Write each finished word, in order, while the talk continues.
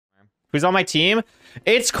who's on my team.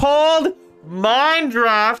 It's called Mine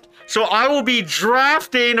Draft. So I will be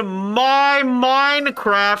drafting my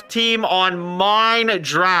Minecraft team on Mine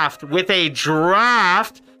Draft with a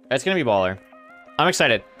draft. That's gonna be baller. I'm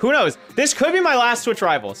excited. Who knows? This could be my last Twitch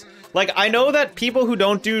Rivals. Like, I know that people who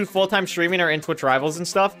don't do full-time streaming are in Twitch Rivals and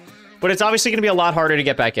stuff, but it's obviously gonna be a lot harder to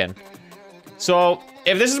get back in. So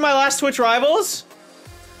if this is my last Twitch Rivals,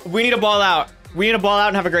 we need to ball out. We need to ball out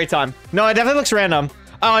and have a great time. No, it definitely looks random.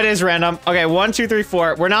 Oh, it is random. Okay, 1, 2, 3,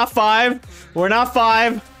 4. We're not 5. We're not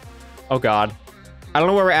 5. Oh God, I don't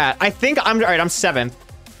know where we're at. I think I'm all right. I'm 7th.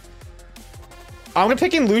 I'm gonna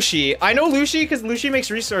pick in Looshy. I know Looshy because Looshy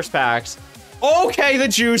makes resource packs. Okay, the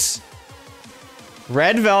juice.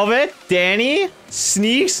 Red Velvet, Danny,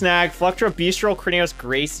 Sneak, Snag, Fluctra, Bistro, Crinios,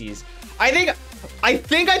 Gracie's. I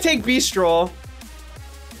think I take Bistro.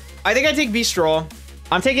 I think I take Bistro.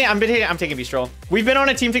 I'm taking Bistro. We've been on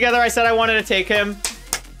a team together. I said I wanted to take him.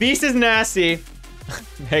 Beast is nasty.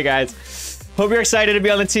 Hey guys. Hope you're excited to be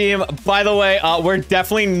on the team. By the way, we're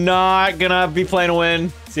definitely not gonna be playing to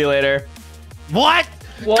win. See you later. What?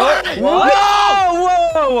 What? Whoa!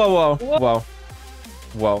 Whoa! Whoa! Whoa!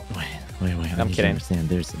 Whoa! Wait. I'm kidding. Understand.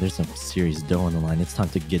 There's some serious dough on the line. It's time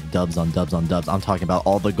to get dubs on dubs on dubs. I'm talking about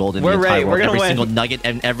all the gold in the entire world. Every single nugget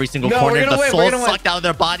and every single corner. The soul sucked out of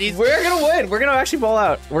their bodies. We're gonna win. We're gonna actually ball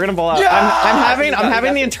out. We're gonna ball out. Yeah! I'm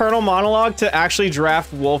having the internal monologue to actually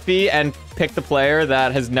draft Wolfey and pick the player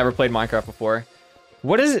that has never played Minecraft before.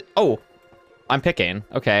 What is it? Oh, I'm picking.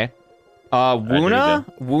 Okay.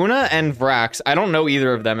 Woona and Vrax. I don't know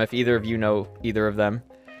either of them. If either of you know either of them.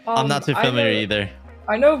 I'm not too familiar either.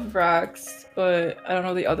 I know Vrax, but I don't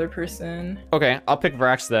know the other person. Okay, I'll pick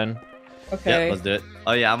Vrax then. Okay. Yeah, let's do it.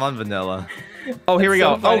 Oh yeah, I'm on vanilla. Oh, here we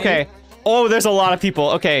go. So Okay. Oh, there's a lot of people.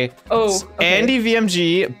 Okay. Oh, okay. Andy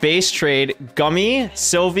VMG, Base Trade, Gummy,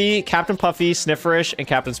 Sylvie, Captain Puffy, Snifferish, and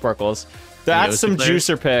CaptainSparklez. That's some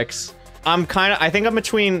juicer picks. I think I'm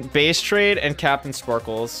between Base Trade and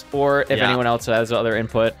CaptainSparklez, or if anyone else has other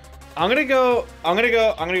input. I'm gonna go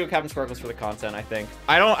CaptainSparklez for the content. I think.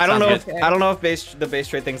 I don't know if the base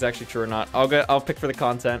trade thing's actually true or not. I'll pick for the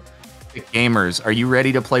content. Gamers, are you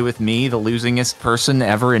ready to play with me, the losingest person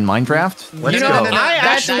ever in Minecraft? Let's go.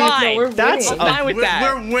 That's fine. That's I'm fine with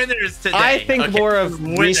that. We're winners today. I think more of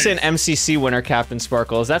recent MCC winner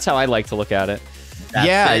CaptainSparklez. That's how I like to look at it.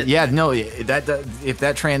 No, if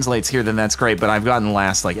that translates here, then that's great. But I've gotten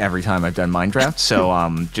last like every time I've done Minecraft,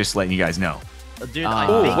 so just letting you guys know. Dude,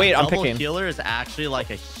 I'm picking. Healer is actually like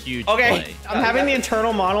a huge play. play. I'm having the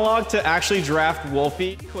internal monologue to actually draft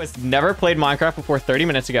Wolfey, who has never played Minecraft before 30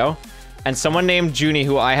 minutes ago, and someone named Junie,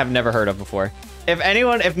 who I have never heard of before.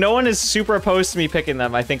 If no one is super opposed to me picking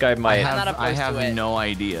them, I think I might. I have no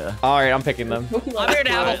idea. All right, I'm picking them. I'm here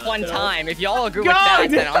to have a fun time. If y'all agree with that,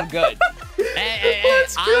 then I'm good. Hey,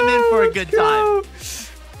 I'm in for a good time.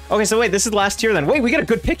 Okay, so wait, this is last tier then. Wait, we got a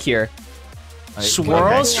good pick here.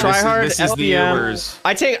 Swirls, Tryhard, this is the Ubers.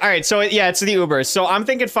 All right, so yeah, it's the Ubers. So I'm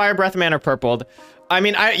thinking Fire Breath Man or Purpled. I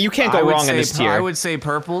mean, you can't go wrong in this tier. I would say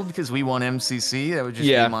Purpled because we won MCC. That would just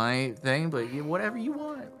be my thing, but whatever you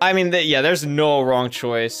want. I mean, there's no wrong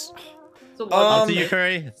choice. Up to you,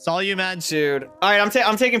 Curry. It's all you, man. Dude. All right,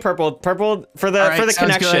 I'm taking Purpled. Purpled for the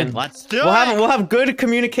connection. Good. Let's do it. We'll have good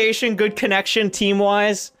communication, good connection team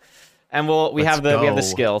wise, and we have the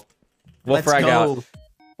skill. We'll frag out.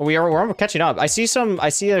 We're catching up. I see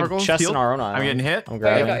a chest in our own eye. I'm getting hit. I'm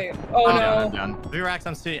grabbing. Oh, I'm down.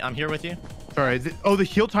 Vrax, I'm here with you. Sorry. The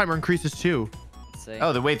heal timer increases too.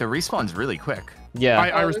 Oh, the respawn's really quick. Yeah.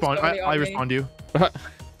 I respond. I respond to you.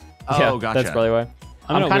 Yeah, gotcha. That's probably why.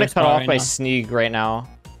 I'm kind of cut off by Sneak right now.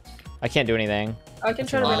 I can't do anything. I can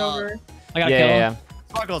try to run over. I got kill.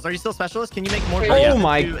 Sparklez, are you still specialist? Can you make more? Oh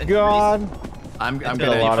my god. I'm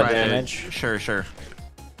gonna a lot of damage. Sure.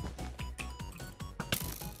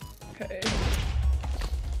 Okay.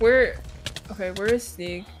 Where is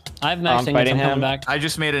Sneak? I have max thing. I'm coming back. I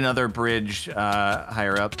just made another bridge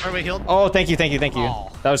higher up. Are we healed? Oh, thank you.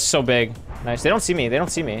 Oh. That was so big. Nice. They don't see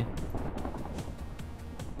me.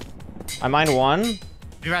 I mined one.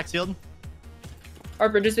 Vrax healed. Our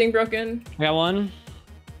bridge is being broken. I got one.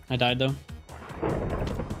 I died though.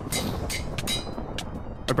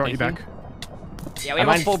 I brought you back. Yeah, we have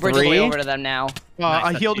a full bridge way over to them now.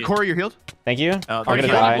 I healed. Corey, you're healed. Thank you. I'm gonna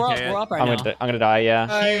die. We're up right now. I'm gonna die.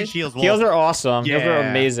 Yeah. Huge heals. Heals are awesome. Yeah. Heals are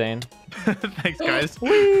amazing. Thanks, guys.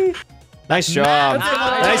 Nice job.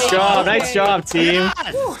 Nice job, team.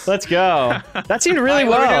 Yes! Let's go. That seemed really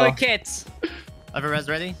We're well. doing kits. I have a res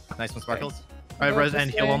ready. Nice one, Sparklez. I have res and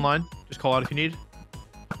heal online. Just call out if you need.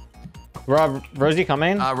 Rosie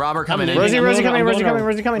coming. Robert coming in. Rosie coming.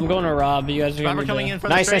 I'm going to Rob. You guys are Robert coming in for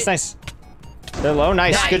Nice. the They're low.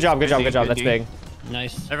 Nice. Good job. Good job. Good job. That's big.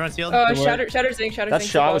 Nice. Everyone's healed. Shatter Zinc. That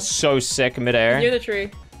shot was so sick midair. Near the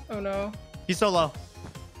tree. Oh no. He's so low.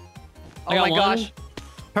 Oh my gosh.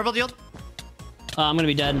 Purple healed. I'm gonna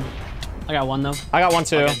be dead. I got one though. I got one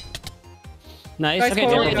too. Okay. Nice. Okay,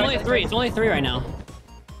 it's only 3. It's only 3 right now.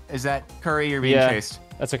 Is that Curry? You're being chased.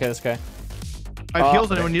 That's okay. That's okay. I have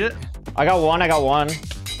heals. Anyone need it? I got one. I got one. All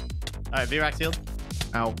right, Vrax healed.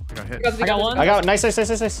 Ow, I got hit. I got one. I got nice.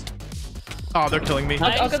 Oh, they're killing me.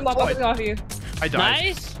 I'll get them off you. I died.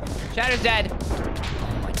 Nice. Shatter's dead.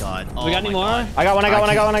 Oh my god. Oh We got any more? I got one. I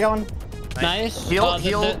got one. Nice. Heal.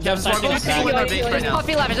 There's Puppy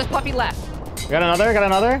left. It's just Puppy left. Got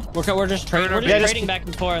another. We're just trading. We're just trading back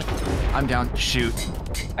and forth. I'm down. Shoot.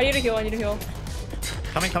 I need a heal.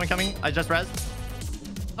 Coming. I just res.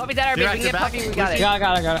 Puppy's at our base. We can get Puppy. We got it. I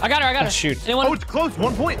got her. Shoot. Anyone? Oh, it's close.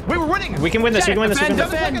 1 point. Wait, we're winning. We can win this. Defend.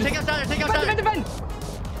 Take us down. Defend.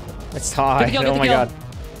 It's tied. Oh my god.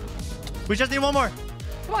 We just need one more.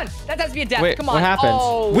 Come on. That has to be a death. Wait, Come on. what happened?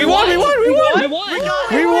 Oh, We won.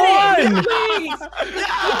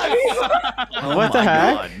 What the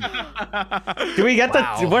heck? Do we get the?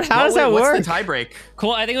 What? How does that work? What's the tiebreak?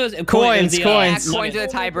 Cool. I think it was Coins. Coins to the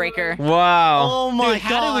tiebreaker. Wow. Oh my Dude,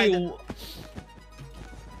 how did we?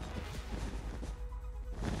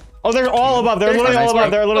 Oh, they're all above. They're literally all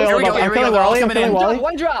above. I'm killing Wally.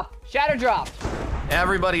 One drop. Shatter drop.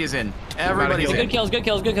 Everybody is in. Everybody's in. Good kills.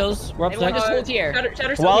 We're up Everyone just there. hold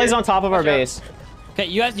here. Wally's on top of our base. Okay,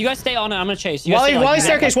 you guys stay on it. I'm gonna chase. Wally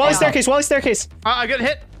staircase. I got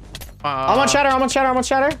hit. I'm on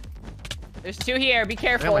shatter. There's 2 here. Be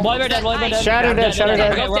careful. Wally dead. Shatter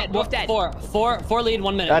dead. Wolf dead. Four lead,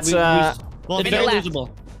 1 minute. That's it's very left. losable.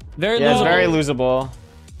 It's very losable.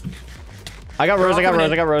 I got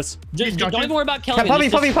Rose. Just don't even worry about killing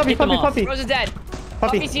Puppy. Rose is dead.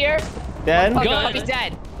 Puppy. Puppy's here. Dead. Good. Puppy's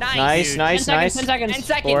dead. Nice. 10 seconds. 10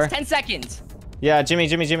 seconds. 4. 10 seconds. Yeah, Jimmy.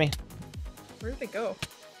 Where did they go?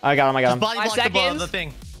 I got him. Body 5 block above seconds. the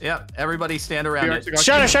thing. Yep. Everybody stand around it.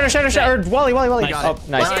 Shatter. Wally. Got it.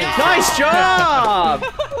 Nice. Nice. Nice job.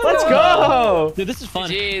 Let's go. Dude, this is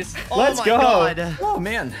fun. Jeez. Let's go. God. Oh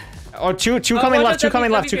man. Oh, two coming left. Two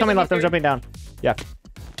coming left. I'm jumping down. Yeah.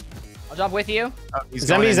 I'll drop with you.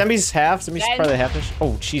 Zemby's half. Zemby's probably half-ish.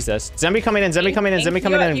 Oh, Jesus. Zemby coming in. Zemby coming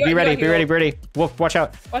in. Be ready. Wolf, watch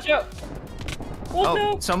out. Watch out. Oh,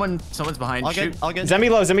 no. someone's behind. I'll Shoot. get.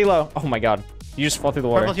 Zemby low. Oh my god. You just fall through the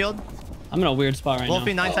water. Purple healed. I'm in a weird spot right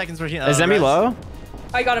Wolfie, now. 9 seconds for Is Zemby low?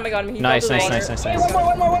 I got him. He Nice. fell to the water.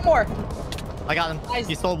 Wait, one more. I got him. Nice.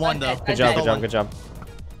 He stole 1 though. Good job.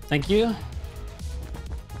 Thank you.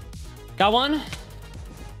 Got one.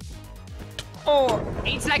 Oh,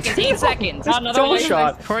 8 seconds. Got another Double one.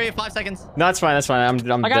 shot. Corey, 5 seconds. No, that's fine. I'm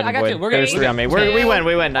I dead got void. you. We're There's good. 3 on me.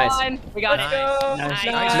 We win. Nice. We got Let's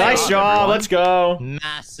it. go. Nice job. Let's go.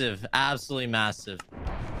 Massive. Absolutely massive.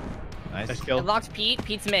 Nice It kill. locked Pete.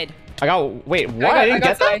 Pete's mid. I got. Wait, what? I didn't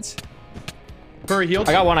get that. Curry healed.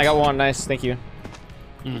 I got one. Nice. Thank you.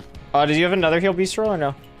 Did you have another heal beast roll or no?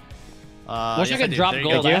 Wish I could drop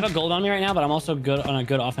gold. I have a gold on me right now, but I'm also good on a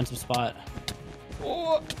good offensive spot.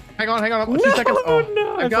 Hang on. 2 seconds. Oh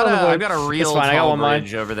no. I've got a real It's fine, I got tall one mine.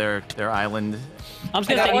 bridge over their island. I'm just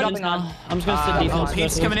gonna sit defense now. I'm just gonna sit defense.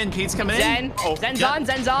 Pete's coming in.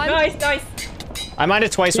 Zen's on. Nice. I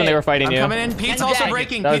minded twice when they were fighting I'm you. coming in. Pete's Zen's also dead.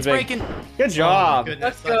 breaking. That was Pete's big. breaking. Good job.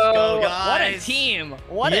 Let's go. guys. What a team.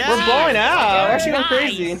 What a Yeah. team. We're blowing out. We're actually going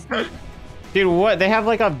Nice. crazy. Dude, what? They have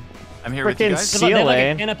like a I'm here with you freaking guys. They have like a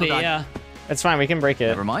ceiling. canopy, yeah. It's fine. We can break it.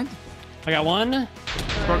 Never mind. I got one.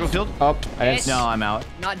 Sparkle's healed. Oh, I didn't. No, I'm out.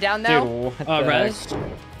 Not down Dude, now. what the heck? Res.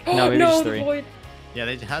 No, maybe just 3. Void. Yeah,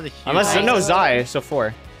 they had a huge. Unless no Zai, so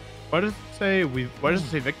 4. Why does it say Why does it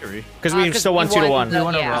say victory? Because we still won 2 to 1.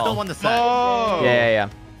 Yeah. Still won the set. Oh. Yeah.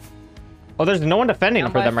 Oh, there's no one defending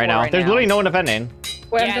Down for by them right 4 now. right There's now. literally no one defending.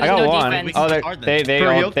 Wait, Yeah, I there's got no 1. defense.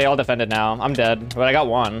 Oh, they all defended now. I'm dead, but I got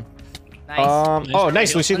 1. Nice. Oh,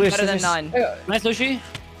 nice, Lucy. One's better than none. Nice, Looshy.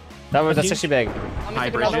 That's actually big. I'm High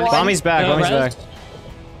gonna take another bridges. one. Bommy's back. Go, Bommy's res. back.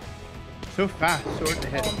 So fast. So hard to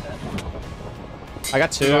hit. I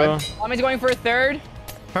got 2. Tommy's going for a third.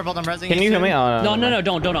 Purple, I'm resing. Can you heal me? Oh, No,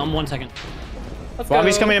 don't. I'm 1 second. Let's go.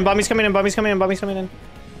 Bommy's coming in. Bommy's coming in.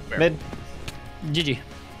 Mid. GG.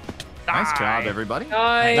 Nice job, everybody.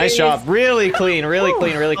 Nice job. Really clean. Really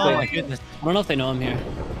clean. Oh my goodness. I don't know if they know I'm here.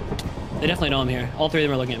 They definitely know I'm here. All 3 of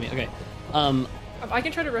them are looking at me. Okay. I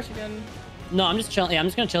can try to rush again. No, I'm just chilling. Yeah, I'm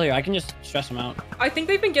just gonna chill here. I can just stress them out. I think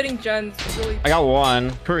they've been getting gens. Really. I got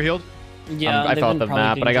 1. Curry healed. Yeah, I they've felt been the probably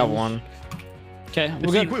map, but I got getting 1. Okay, We're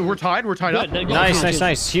we're good. We're tied. We're tied up. Good.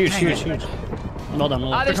 Nice. Huge. Well done.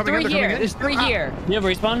 There's coming in, 3 they're here. coming in. There's 3 here. You have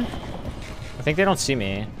respawn? I think they don't see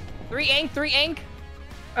me. 3 ink, 3 ink.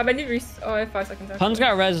 I need I have 5 seconds. Pun's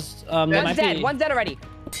got res. One's dead. One's dead already.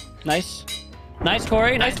 Nice. Nice,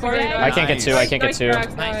 Corey. Nice, Corey. I can't get 2. I can't get 2.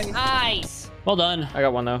 Nice. Well done. I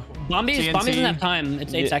got 1 though. Bombies doesn't have time.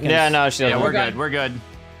 It's 8 seconds. Yeah, no, she doesn't. Yeah, we're good. We're good.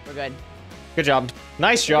 We're good. Good job.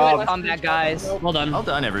 Nice job. On that, guys. Well done. Well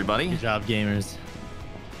done, everybody. Good job, gamers.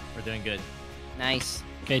 We're doing good. Nice.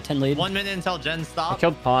 Okay, 10 lead. 1 minute until Jen I stops.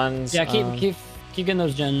 killed Puns. Yeah, keep getting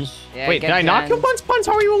those gens. Yeah, wait, did I not kill Puns? Puns,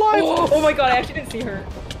 how are you alive? Oh my god, I actually didn't see her.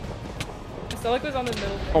 I felt like it was on the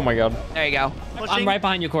middle. Oh my god. There you go. I'm right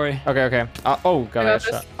behind you, Corey. Okay. Oh, god, I got this.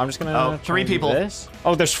 shot. I'm just gonna. Oh, 3 people. This.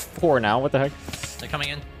 Oh, there's 4 now. What the heck? They're coming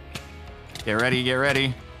in. Get ready, get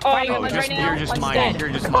ready. Oh, Fighting one right now. You're just One's mining. dead. You're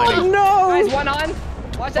just Oh mining. no! Guys, 1 on.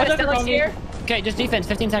 Watch that. Stella's here. Okay, just defense.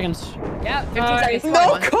 15 seconds. Yeah, 15 seconds. No,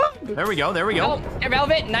 Fine. come! There we go. There we go. Oh, and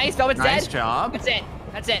Velvet. Nice. Velvet's Nice dead. job. That's it.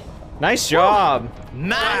 That's it. Nice job.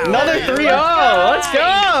 Matt. Another 3-0. Let's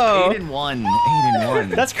go. 8 and 1. 8 and 1.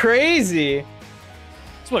 That's crazy.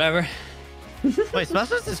 It's whatever. Wait,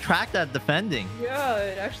 Specialist is cracked at defending. Yeah,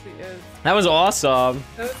 it actually is. That was awesome.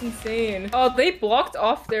 That was insane. Oh, they blocked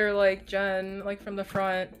off their like gen like from the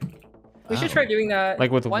front. We should try doing that.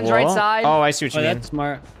 Like with One's wall? right side. Oh, I see what you mean. That's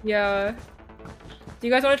smart. Yeah. Do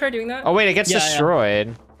you guys want to try doing that? Oh wait, it gets Yeah, yeah.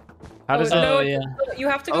 destroyed. How does no, it? yeah. You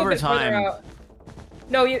have to go a bit further Overtime. out.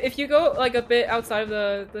 No, if you go like a bit outside of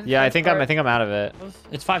the Yeah, I fence think part- I'm out of it.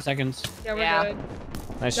 It's 5 seconds. Yeah, we're Yeah. good.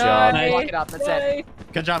 Nice job. Nice. Lock it up. That's it.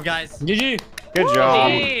 Good job, guys. GG. Good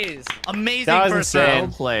job. Jeez. Amazing That was first insane. round.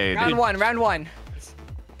 Well played. Round 1. Round 1.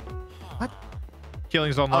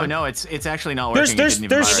 Killing zone Oh line. no, it's actually not working.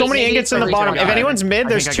 There's so many ingots in the bottom. If anyone's mid,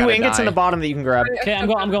 there's 2 ingots in the bottom that you can grab. Okay, I'm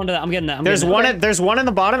going to that. I'm getting that. There's one in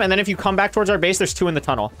the bottom, and then if you come back towards our base, there's 2 in the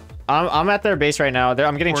tunnel. I'm at their base right now.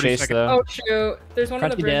 I'm getting 40 chased seconds. though. Oh shoot! There's one on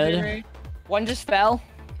the Prep, you bridge. dead? Right? One just fell.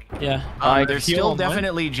 Yeah. There's heal still on one.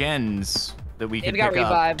 definitely gens that we They could got pick up.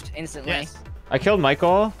 revived instantly. Yes. I killed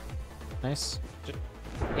Michael. Nice.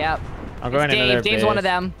 Yep. I'm going It's into their Dave. Dave's base. one of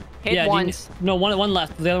them. Hit Yeah. once. No, one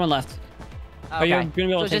left. The other one left. Are you Okay. gonna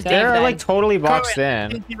be able to So take just that? Dave They're then. like totally boxed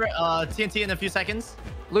in. TNT in a few seconds.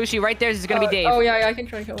 Lucy, right there is gonna be Dave. Oh yeah, I can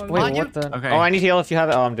try and kill one. Wait, On you. what the? Okay. Oh, I need heal if you have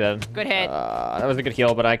it. Oh, I'm dead. Good hit. That was a good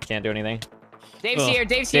heal, but I can't do anything. Dave's here.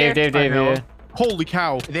 Dave's here. Dave. know. Yeah. Holy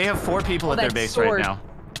cow. They have 4 people at their that base sword. right now.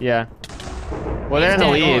 Yeah. Well, they're in the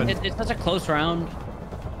He's dead. lead. It's such a close round.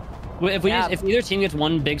 If Yeah. if either team gets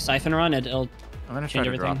one big siphon run, it'll. I'm gonna Change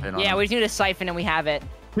try to drop everything. in on Yeah, them. we just need a siphon and we have it.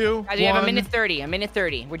 2, Guys, we have a 1. minute 30. A minute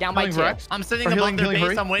 30. We're down by Killing 2. Vrax. I'm sitting Or above healing, their healing, base.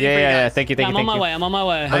 hurry. I'm waiting Yeah, for you yeah. guys. Thank you. Yeah, I'm on my way. I'm on my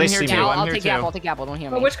way. Oh, they I'm see here me. too. Yeah, I'm I'll here take too. apple. I'll take apple. Don't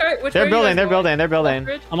hear me. Oh, which guy? Which They're way are you building. guys They're going? building. They're building. Left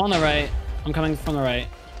bridge? I'm on the right. I'm coming from the right.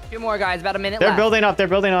 2 more guys. About a minute They're left. building up. They're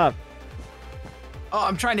building up. Oh,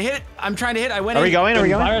 I'm trying to hit. I'm trying to hit. I went Are in. we going? Are we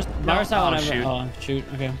going? Virus that Oh, one. shoot. Oh, shoot.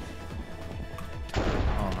 Okay.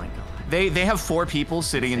 Oh my god. They have 4 people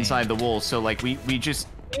sitting inside the wool, so like we just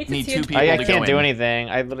We need see 2 it. people I to can't go do in. anything.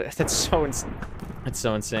 That's so it's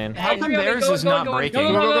so insane. How come Go, theirs go, is go, not go, breaking?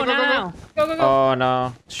 Go, go, go, go, now. go, go, go. Oh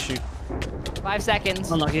no! Shoot! 5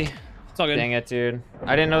 seconds. Unlucky. It's all good. Dang it, dude!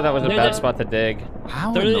 I didn't know that was a They're bad the- spot to dig.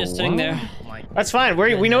 How They're in the just sitting world? there. Oh my. That's fine.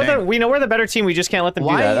 We know that we know we're the better team. We just can't let them do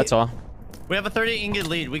Why- that. That's all. We have a 30 ingot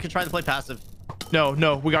lead. We could try to play passive. No,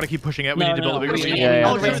 we gotta keep pushing it. We No, need to build no, a bigger we- lead. Yeah, yeah.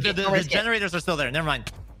 Oh, Don't true. risk it, The don't risk it. generators are still there. Never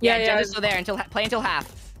mind. Yeah, Yeah, Jen's yeah. is still there until play until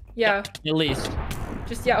half. Yeah. At least.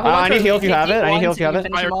 Just yeah. Hold on I to need it. heal if you have it. I need heal if you have it.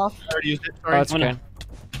 Finish him off. I already used it. Oh, Sorry. it's okay.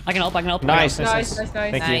 I can help. I can help. Nice, Nice, nice, nice,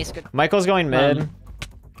 nice. Thank Nice, you. good. Michael's going mid.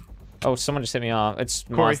 Oh, someone just hit me off. It's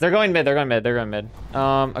Corey. Moss. They're going mid. They're going mid. They're going mid.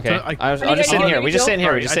 Okay. So I'll I just sit in need- here. We just sit in here.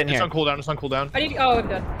 We Sorry, just sit in It's here. on cooldown. It's on cooldown. I need. Oh, I'm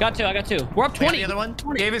dead. Got 2. I got 2. We're up I got 20. the other one.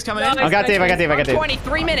 Dave is coming in. I got Dave. I got Dave. I got Dave. 20.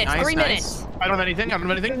 3 minutes. Nice, 3 nice. minutes. I don't have anything. I don't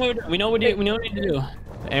have anything. We know what we need to do.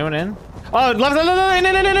 Anyone in? Oh, left. No.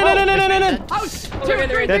 Oh, they're in,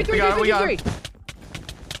 they're in. 3, 3, We got it, 3, we got 3, it. 3.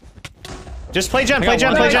 Just play Gen. Play got Gen.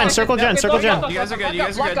 one. Play Gen. Circle Gen. Circle Gen. You guys are good. You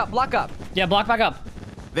guys are Block good. up. Block up. Yeah, block back up.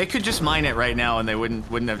 They could just mine it right now, and they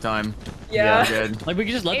wouldn't have time. Yeah. Good. Like we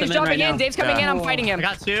could just let Dave's them in right jumping in. now. Dave's coming in. I'm Yeah. fighting I him.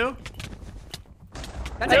 got 2.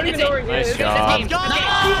 That's I don't it. even know where he Nice is. job. That's it.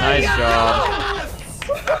 Nice job.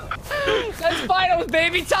 That's finals,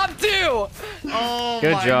 baby. Top 2. Oh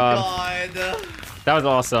Good my job. god. That was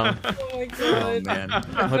awesome. Oh my Oh god. man.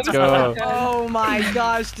 Let's go. Oh my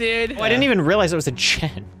gosh, dude. Oh, I didn't even realize it was a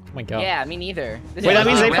Gen. Oh my god. Yeah, me neither. This Wait, is that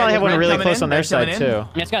means they awesome. probably have one Red really coming close in, on their red side coming too. in.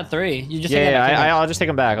 Yeah, it's got 3. You just take it Yeah, back. I'll just take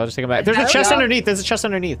them back. I'll just take them back. There's a chest underneath. There's a chest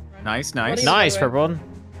underneath. Nice, What nice. do you- Nice, way. purple.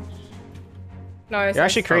 Nice. You're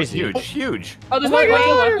actually Oh, crazy. huge, huge. Oh, there's Oh my one right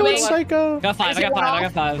god, left, you're going left. psycho. I got 5. I got 5. I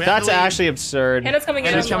got 5. We have That's to leave. actually absurd. Hannah's coming in.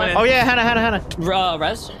 Hannah's on coming left. in. Oh yeah, Hannah.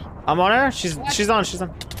 Res. I'm on her. She's on.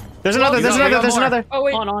 There's another. There's We got another. There's more. another. Oh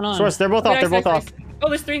wait. On. Source. They're both off. Nice, They're both nice, off. nice. Oh,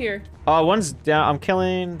 there's 3 here. One's down. I'm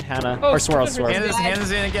killing Hannah. Oh, or Swirls.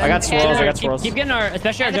 Hannah's in again. I got Swirls. I got Swirls. Keep getting our,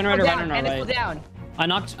 especially our generator right on our right. Down. I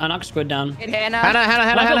knocked Squid down. Hit Hannah.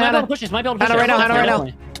 Hannah. Might be able to push this. Might be able to push Hannah right now.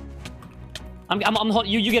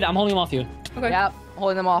 You get it. I'm holding him off you. Okay. Yep,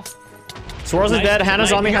 holding them off. Swirls is dead.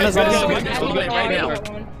 Hannah's on me. Hannah's on me.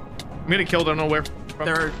 I'm gonna kill. Don't know where.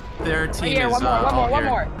 Their team Here, is one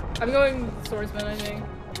more. I'm going Swordsman, I think.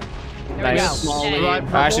 There Nice. we go. Revive I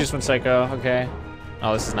purple. actually just went Psycho. Okay.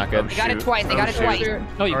 Oh, this is not good. They got it twice. They got it shoot. twice.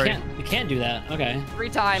 Oh, you Alright. can't do that. Okay. 3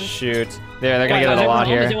 times. Shoot. They're gonna get it a lot Is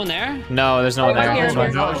here. anyone there? No, there's no one there. Here, That's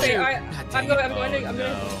fine. No. okay, I'm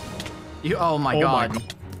going. Oh my god.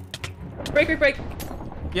 Break.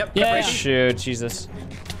 Yep. Yeah. Shoot, Jesus.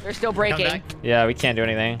 They're still Come breaking. back. Yeah, we can't do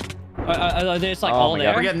anything. Are they just like Oh all my God.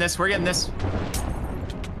 there? We're getting this. We're getting this.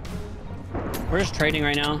 We're just trading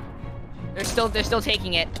right now. They're still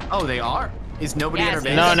taking it. Oh, they are. Is nobody Yes, at our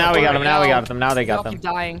base? No, now we got them. Now we got them. Now they They'll got them. keep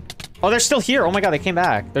dying. Oh, they're still here. Oh my God, they came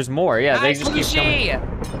back. There's more. Yeah, they Nice, just keep coming.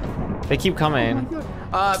 Looshy. They keep coming.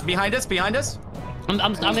 Behind us.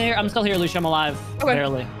 I'm here. I'm still here, Lucia. I'm alive. Okay.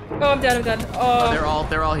 Barely. Oh, I'm dead. Oh,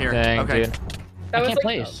 they're all here. Dang, okay. dude. That I was can't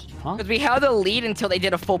like, place. Huh? Because we held the lead until they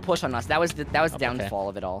did a full push on us. That was the downfall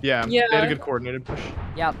of it all. Yeah. Yeah. They had a good coordinated push.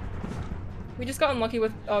 Yep. We just got unlucky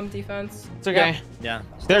with defense. It's okay. Yeah.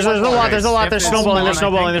 There's a lot. There's a lot. They're If it's snowballing. They're one, I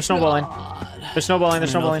snowballing. They're think- snowballing. They're snowballing. They're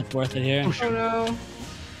I don't know if snowballing. it's worth it here. Oh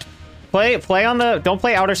no. Play on the. Don't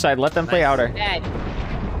play outer side. Let them play outer. Dead.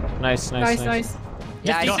 Nice. Yeah,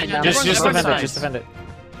 I see them. Just Everyone defend it. sides. Just defend it.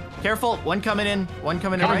 Careful. One coming in. One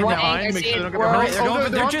coming in Coming right right now. in. I Make see sure they it. don't get We're- hurt. They're going,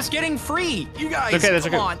 but they're They're just getting free. You guys. Okay, that's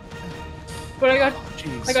come okay. on. But I got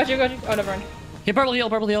Jeez. you. Oh, never mind. Hit purple heal.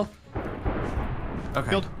 Purple heal. Okay.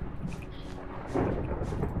 Killed.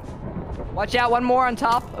 Watch out, one more on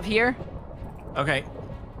top of here. Okay.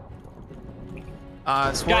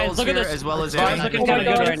 Swirls Guys, look at here this. as well as Guys, Aaron. looking kind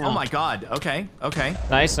of good right now. Oh my god. Okay.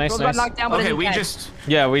 Nice. Those got knocked down, but Okay, isn't we dead. just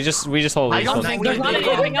Yeah, we just hold. I don't these. think There's that not they-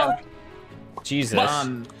 anything else. Jesus.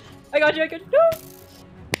 I got you. No.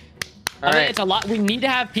 I mean, it's a lot. We need to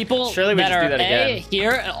have people Surely we that just do are that again.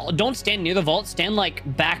 here. Don't stand near the vault. Stand like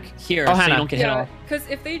back here Oh, so Hannah. you don't get hit Yeah, off. because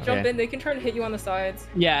if they jump Okay. in, they can try to hit you on the sides.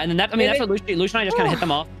 Yeah, and then that. I mean, that's what Lucy and I just kind of hit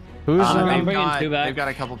them off. Who's I'm they've bringing got, 2 back. they've got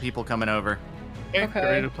a couple people coming over. Okay. Okay.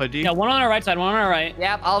 Ready to play D? Yeah, one on our right side, one on our right.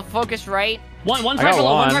 Yep, I'll focus right. One's I right got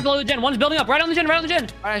below, one. one's right below the gen. One's building up, right on the gen, right on the gen.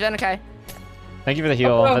 Alright, Jen, okay. Thank you for the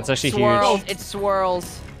heal. Oh, That's actually Swirls. huge. It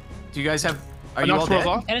swirls. Do you guys have? Are I you all knocked Swirls dead?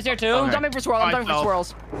 off. And it's there too. Okay. I'm jumping for swirl. I'm I jumping for fell.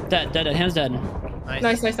 swirls. Dead. Hands dead.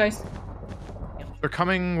 Nice. They're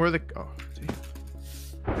coming where the. Oh.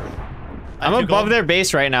 I'm above their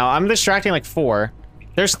base right now. I'm distracting like 4.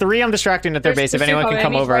 There's 3 I'm distracting at their There's- base. If there's two anyone can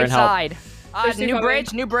coming. come over right and help. side. There's two New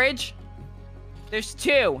coming. bridge. There's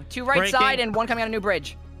 2. 2 right Breaking. side and 1 coming on a new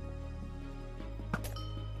bridge.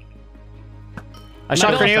 I shot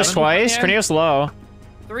Middle Cornelius 7 twice. here. Cornelius low.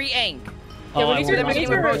 3 ink. Yeah, Oh, we need to they're making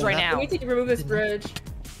the roads right now. We need to remove this bridge.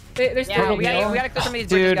 There's Yeah, two. we gotta clear some of these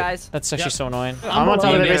bridges, Dude, guys. that's actually Yep. so annoying. I'm I'm on top of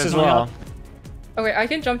rolling the base in. as well. Okay, I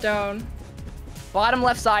can jump down. Bottom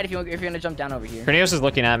left side if you're gonna jump down over here. Cornelius is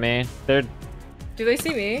looking at me. They're. Do they see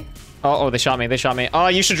me? Oh, they shot me. Oh,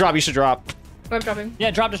 you should drop. Oh, I'm dropping.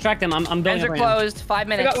 Yeah, distract them. I'm Ends building are up right now. closed. 5 I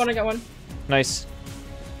minutes. got one. Nice.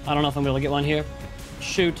 I don't know if I'm able to get one here.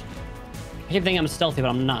 Shoot. I keep thinking I'm stealthy, but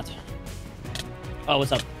I'm not. Oh,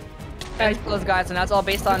 what's up? Ends closed, guys, and that's all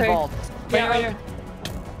based on Okay. vault. Yeah, right here.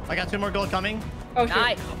 I got 2 more gold coming. Oh shit.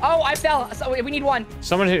 Nice. Oh, I fell. So we need 1.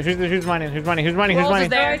 Someone who's mining? Who's mining? Rolls is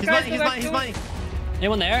there. He's Guys, money. He's money.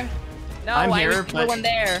 Anyone there? No, I'm I here, was but- one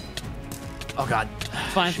there. Oh god.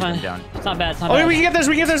 Fine. I'm down. It's not bad. It's not Oh, bad. we can get this.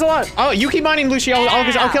 There's a lot. Oh, you keep mining, Lucy. I'll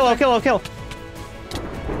kill.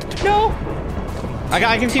 No.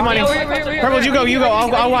 I can keep mining. Wait. Purple, you go.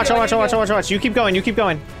 I'll watch. You keep going.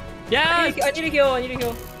 Yeah. I need to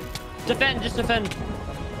heal. Defend. Just defend.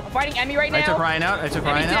 I'm fighting Emmy right now. I took Ryan out. Emmy's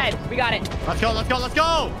Ryan out. dead. We got it. Let's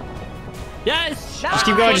go. Yes. Just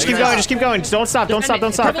keep going. Don't stop. Purple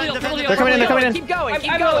heal, They're coming in. Keep going. I'm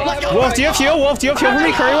Keep going. going. Wolf, do you have fuel? For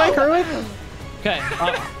me? Couriway? Okay.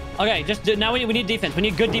 Okay. Now we need defense. We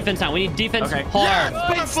need good defense now. We need defense Okay. hard.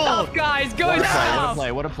 Good stuff, guys. Good stuff.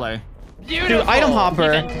 What a play. Beautiful. Dude, item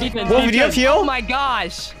hopper. Defense. Wolf, do you have Oh fuel? my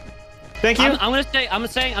gosh. Thank you. I'm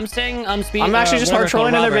saying speed. I'm actually just hard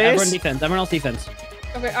trolling in their base. Everyone else defense.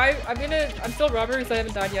 Okay, I'm still robber because I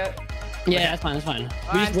haven't died yet. Yeah, that's fine.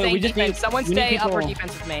 I'm staying defense. Someone we need stay people- upper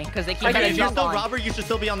defense with me because they keep Okay, getting If you're jumped still on. robber, you should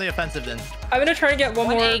still be on the offensive then. I'm gonna try to get one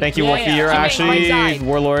more. 1-8. Thank you, Yeah, Wolfie. yeah. You're Right actually side.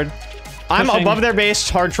 warlord. I'm Pushing. above their base,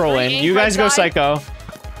 hard trolling. Three, You guys right go side. psycho.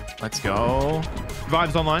 Let's go.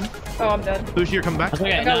 Vibes online. Oh, I'm dead. Lucy, you're coming back.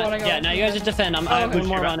 Okay, I got one. yeah, now you guys just defend. I have okay. one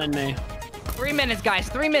more run in me. 3 minutes, guys.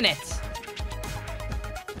 3 minutes.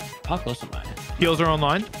 How close am I? Heals are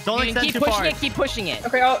online. Don't You can extend keep too pushing far. it. Keep pushing it.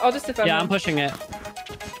 Okay, I'll just defend. Yeah, them. I'm pushing it.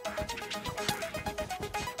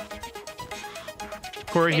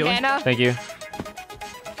 Corey Hey, healing. Hannah. Thank you.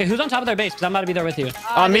 Okay, who's on top of their base? Because I'm about to be there with you.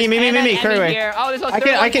 There's me, Hannah and Emmy Couriway. here. Oh, there's a I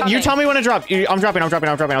third one can. You coming. tell me when to drop. I'm dropping. I'll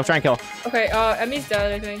try and kill. Okay, Emmy's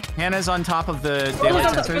dead, I think. Hannah's on top of the Who's daylight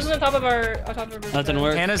on sensors. top of our That didn't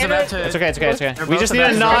work. Hannah's Hannah- about to. It's okay. They're We both just need about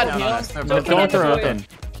to to not. drop on us. They're Don't both get about in to the drop void. in.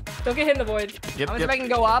 Don't get hit in the void. Yep, How much yep. if I can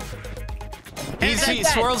go up? Easy.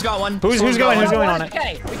 Swirl's got one. Who's going on it?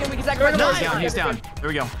 Okay, we can sacrifice He's down. He's down. There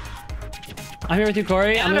we go. I'm here with you,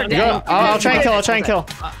 Corey. I'm here. Go. I'll try and kill.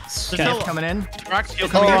 Still coming in. Vrax, heal Oh,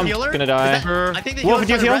 coming I'm in. Healer. gonna die. I think the Wolf, healer's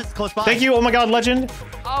do you trying to heal? rest close by. Thank you. Oh my God, legend.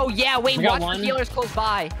 Oh yeah, wait, We got watch one. the healers close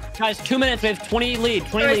by. Guys, 2 minutes. We have 20 lead.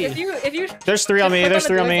 20 Guys, lead. if you There's 3 on me. click There's the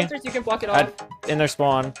 3 on me. sensors, you can block it off. In their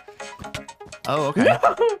spawn. Oh, okay.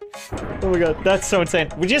 Oh my God, that's so insane.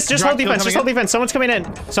 We just Drop hold kill defense. Just coming hold defense. Someone's coming in.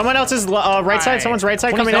 Someone else's right side. Someone's right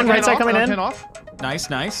side coming in. Right side coming in. Nice.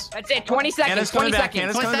 That's it. 20 seconds. Hannah's 20 coming back.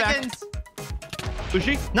 seconds. Hannah's 20 coming back. seconds.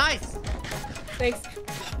 Looshy. Nice. Thanks.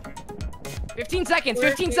 15 seconds.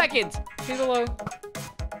 15 seconds. He's below.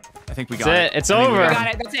 I think we got That's it. it. It's I think we over. We got got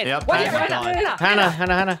it. That's it. Yep. What? Oh my Hannah.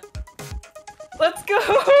 Hannah. Let's go.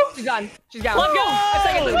 She's done. She's down. Let's go! 5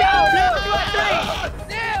 seconds. Let's go. 3,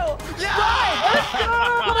 2,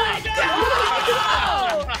 1.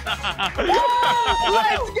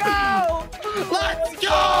 Let's go. Let's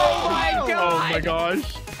go. Oh my Oh god. my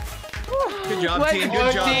gosh. Good job, Let's team. go,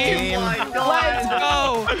 Good job, team. team. Let's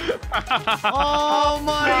go. Oh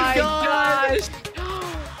my gosh.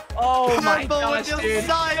 Oh my Purple gosh, with your dude.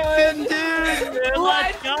 siphon, dude.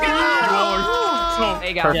 Let's go. There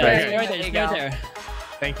you go. Perfect. Yeah, stay right there. There you Stay go. right there.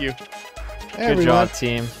 Thank you. Good job,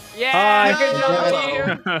 team. Yeah. Hi. Good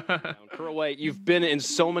job, team. Couriway, you've been in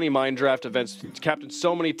so many Mind Draft events, captained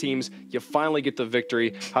so many teams, you finally get the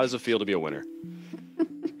victory. How does it feel to be a winner?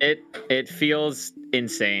 It feels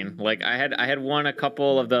insane. Like I had won a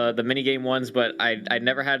couple of the mini game ones, but I'd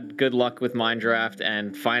never had good luck with Mind Draft,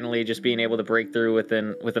 and finally just being able to break through with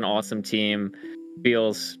an awesome team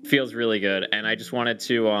feels really good. And I just wanted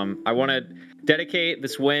to I want to dedicate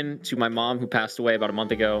this win to my mom, who passed away about a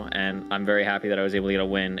month ago, and I'm very happy that I was able to get a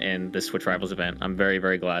win in this Switch Rivals event. I'm very,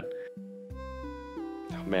 very glad.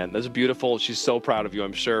 Oh, man, that's beautiful. She's so proud of you,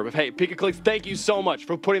 I'm sure. But hey, PikaClicks, thank you so much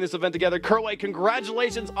for putting this event together. Couriway,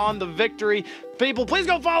 congratulations on the victory. People, please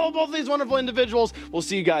go follow both of these wonderful individuals. We'll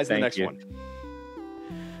see you guys in the next one.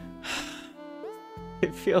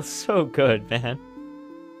 It feels so good, man.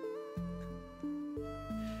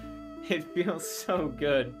 It feels so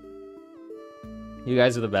good. You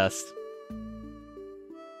guys are the best.